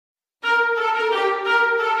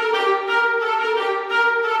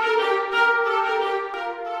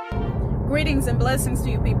Greetings and blessings to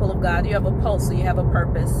you, people of God. You have a pulse, so you have a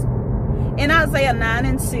purpose. In Isaiah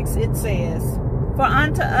 9:6, it says, "For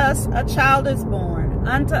unto us a child is born,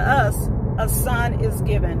 unto us a son is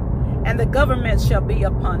given, and the government shall be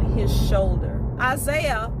upon his shoulder."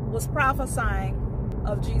 Isaiah was prophesying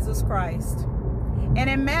of Jesus Christ. And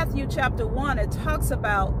in Matthew chapter 1, it talks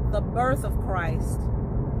about the birth of Christ.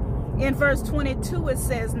 In verse 22, it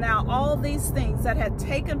says, "Now all these things that had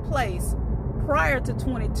taken place prior to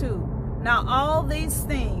 22, now all these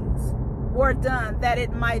things were done that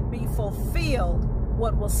it might be fulfilled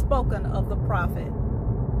what was spoken of the prophet."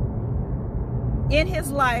 In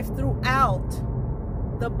his life throughout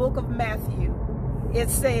the book of Matthew,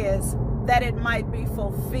 it says that it might be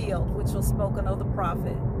fulfilled which was spoken of the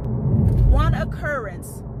prophet. One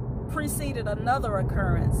occurrence preceded another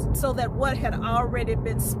occurrence so that what had already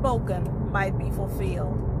been spoken might be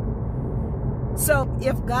fulfilled. So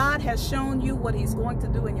if God has shown you what he's going to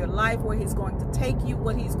do in your life, where he's going to take you,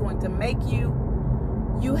 what he's going to make you,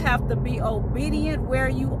 you have to be obedient where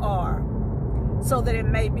you are so that it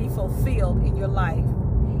may be fulfilled in your life.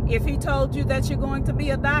 If he told you that you're going to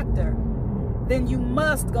be a doctor, then you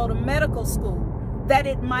must go to medical school that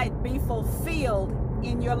it might be fulfilled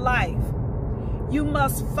in your life. You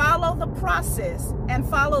must follow the process and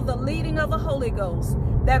follow the leading of the Holy Ghost,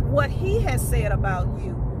 that what he has said about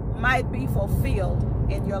you might be fulfilled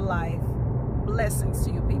in your life. Blessings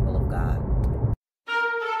to you, people of God.